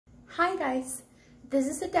Hi guys, this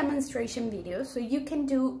is a demonstration video so you can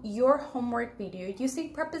do your homework video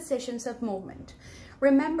using prepositions of movement.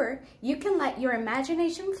 Remember, you can let your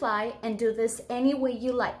imagination fly and do this any way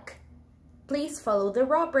you like. Please follow the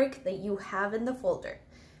rubric that you have in the folder.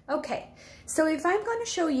 Okay, so if I'm going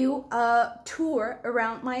to show you a tour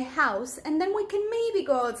around my house and then we can maybe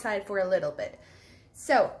go outside for a little bit.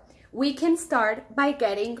 So we can start by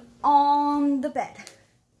getting on the bed.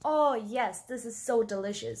 Oh yes, this is so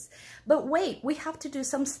delicious. But wait, we have to do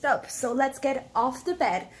some stuff. So let's get off the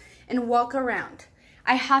bed and walk around.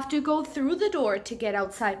 I have to go through the door to get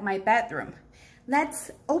outside my bedroom. Let's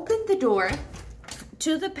open the door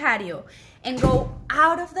to the patio and go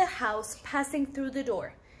out of the house passing through the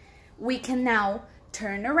door. We can now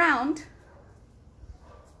turn around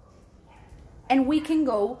and we can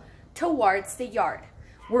go towards the yard.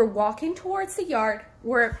 We're walking towards the yard.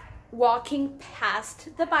 We're walking past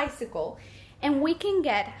the bicycle and we can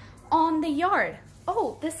get on the yard.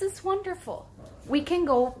 Oh, this is wonderful. We can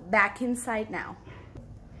go back inside now.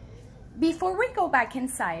 Before we go back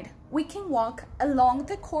inside, we can walk along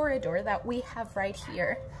the corridor that we have right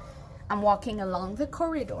here. I'm walking along the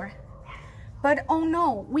corridor. But oh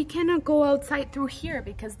no, we cannot go outside through here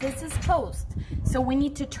because this is closed. So we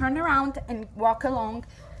need to turn around and walk along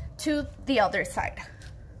to the other side.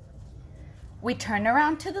 We turn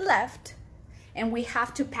around to the left and we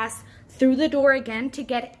have to pass through the door again to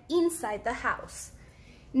get inside the house.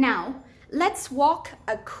 Now, let's walk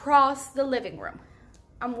across the living room.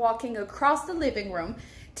 I'm walking across the living room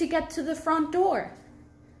to get to the front door.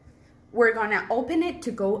 We're gonna open it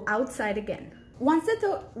to go outside again. Once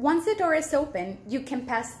the door is open, you can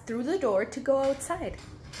pass through the door to go outside.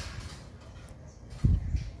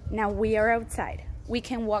 Now we are outside. We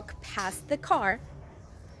can walk past the car.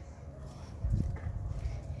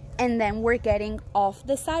 And then we're getting off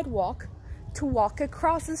the sidewalk to walk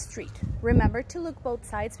across the street. Remember to look both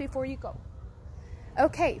sides before you go.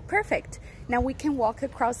 Okay, perfect. Now we can walk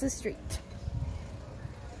across the street.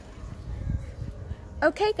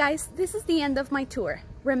 Okay guys, this is the end of my tour.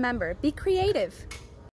 Remember, be creative.